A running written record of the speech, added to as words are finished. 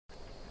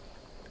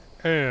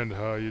And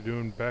how you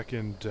doing? Back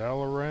in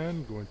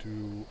Dalaran, going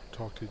to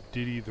talk to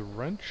Didi the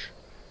Wrench.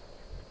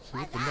 See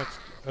what the next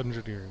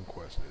engineering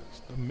quest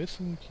is. The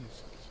missing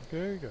pieces.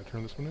 Okay, gotta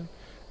turn this one in.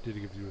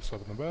 Didi gives you a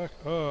slap in the back.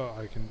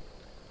 I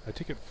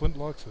take it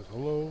Flintlock says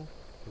hello.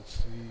 Let's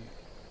see.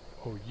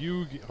 Oh,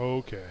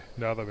 okay,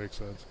 now that makes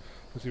sense.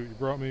 Let's see what you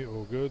brought me.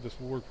 Oh good, this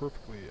will work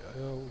perfectly.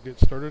 I'll get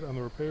started on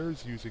the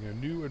repairs using a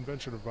new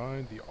invention of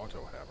mine, the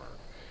Auto Hammer.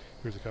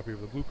 Here's a copy of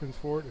the blueprints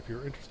for it if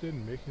you're interested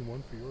in making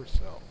one for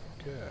yourself.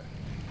 Okay.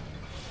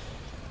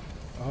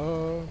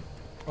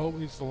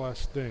 Always the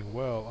last thing.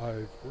 Well,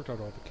 I've worked out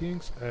all the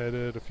kinks,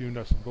 added a few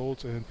nuts and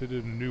bolts, and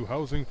fitted a new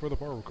housing for the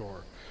Fargo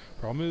Core.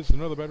 Problem is,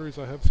 none of the batteries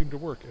I have seem to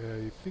work.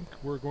 I think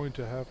we're going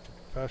to have to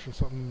fashion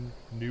something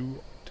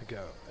new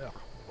together.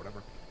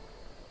 Whatever.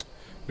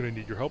 I'm gonna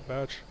need your help,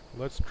 Batch.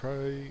 Let's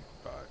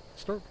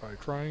start by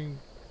trying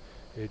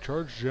a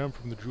charged gem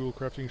from the jewel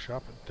crafting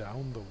shop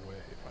down the way.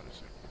 Find a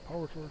suitable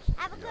power source.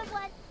 Have a good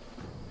one.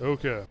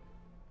 Okay.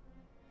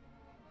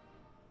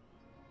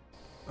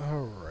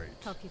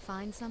 Alright. Help you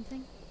find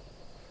something?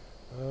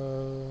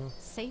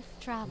 Safe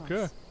travels.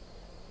 Okay.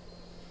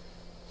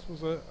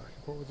 Suppose I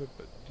can part with it,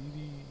 but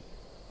Didi...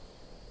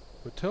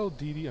 But tell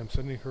Didi I'm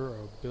sending her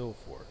a bill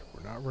for it.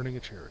 We're not running a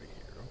charity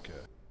here.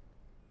 Okay.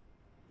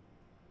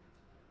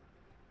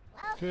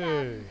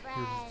 Okay,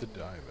 here's the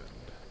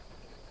diamond.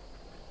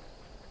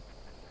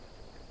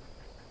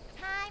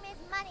 Time is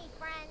money,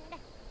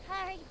 friend.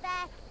 Hurry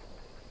back.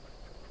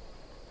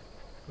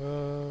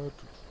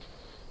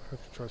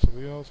 Have to try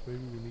something else. Maybe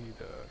we need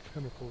a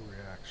chemical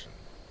reaction.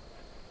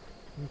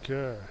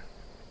 Okay.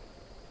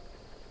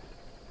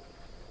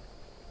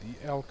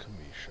 The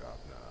alchemy shop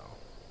now.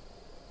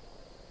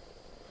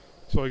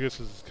 So I guess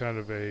this is kind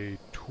of a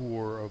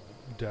tour of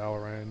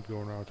Dalaran,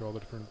 going around to all the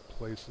different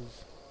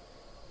places.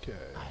 Okay.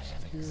 I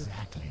have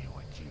exactly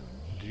what you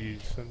need. He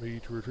sent me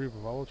to retrieve a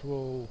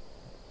volatile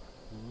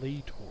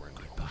Leytorrent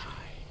Potion.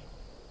 Goodbye.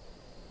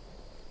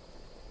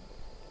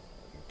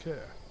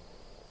 Okay.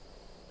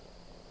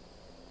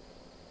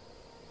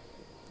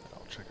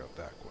 I'll check out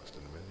that quest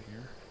in a minute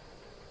here.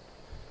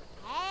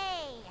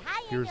 Hey,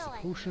 how you Here's doing? the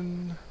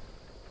potion.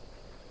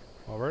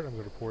 Alright, I'm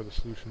going to pour the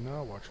solution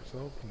now. Watch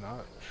yourself.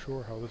 Not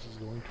sure how this is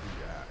going to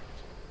react.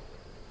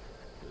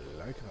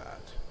 Like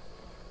that.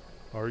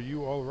 Are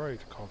you alright?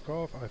 Cough,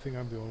 cough. I think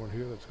I'm the only one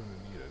here that's going to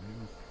need a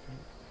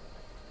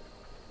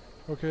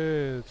new...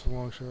 Okay, it's a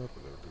long shot.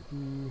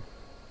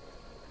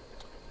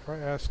 Try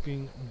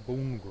asking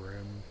Bone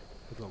Grim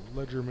at the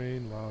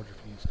Legerdemain Lounge if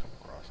he's come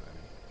across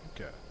any.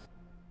 Okay.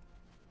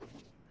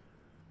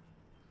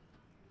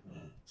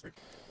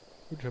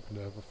 We happen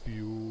to have a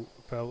few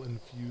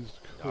Fel-Infused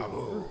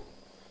Core.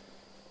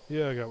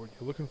 Yeah, I got what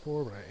you're looking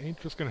for, but I ain't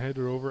just gonna hand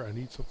it over. I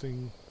need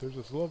something. There's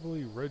this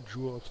lovely red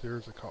jewel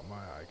upstairs that caught my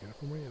eye. Get it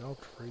for me and I'll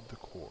trade the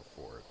core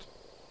for it.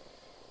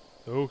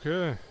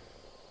 Okay.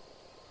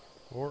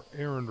 Or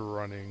errand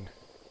running.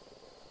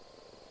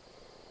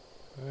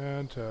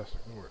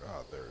 Fantastic.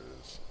 There it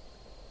is.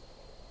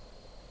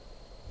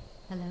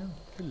 Hello.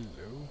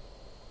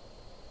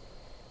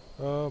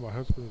 Hello. My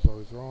husband is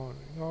always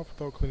running off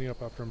without cleaning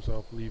up after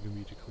himself, leaving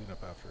me to clean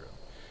up after him.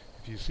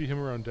 If you see him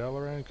around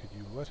Dalaran, could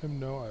you let him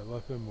know I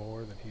love him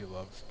more than he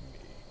loves me?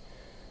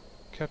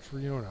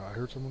 Catriona, I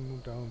heard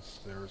someone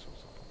downstairs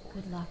was looking for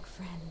you. Good luck,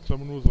 friend.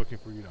 Someone was looking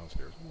for you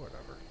downstairs.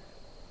 Whatever.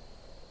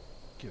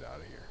 Get out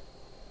of here.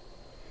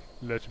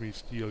 Let me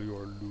steal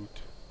your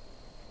loot.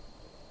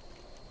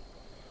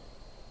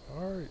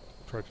 Alright,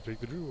 try to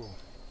take the jewel.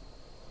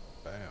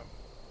 Bam.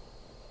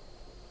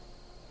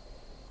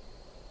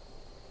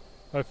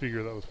 I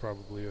figure that was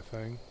probably a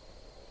thing.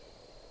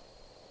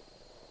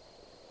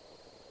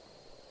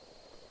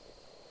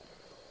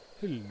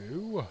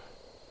 Hello.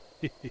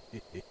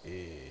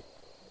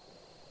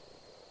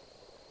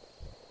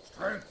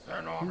 Strength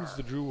and honor. Here's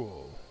the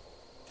jewel.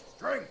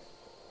 Strength.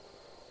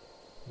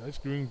 Nice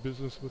doing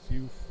business with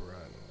you,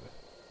 friend.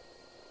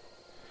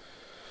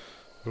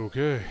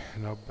 Okay,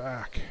 now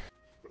back.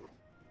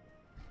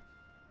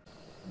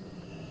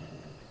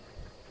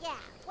 Yeah,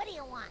 what do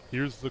you want?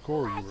 Here's the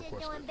core you Pleasure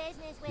requested. doing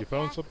business with You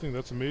found ya. something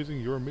that's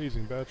amazing. You're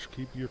amazing, Batch.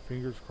 Keep your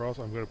fingers crossed.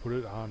 I'm going to put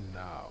it on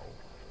now.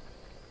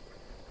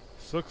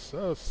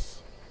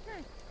 Success.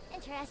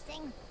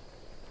 Interesting.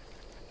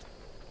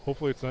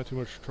 Hopefully it's not too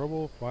much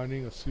trouble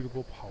finding a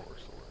suitable power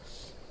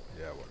source.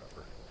 Yeah,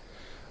 whatever.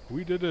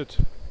 We did it.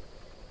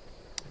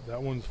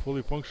 That one's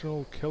fully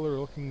functional, killer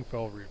looking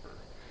Fel Reaver.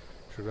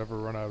 Should ever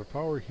run out of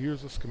power,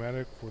 here's a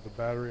schematic for the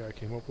battery I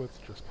came up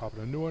with. Just pop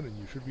in a new one and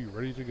you should be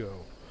ready to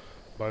go.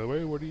 By the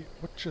way, what you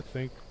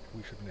think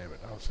we should name it?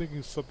 I was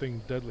thinking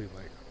something deadly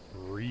like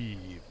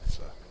Reeves.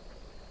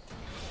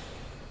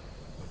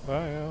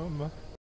 Bam.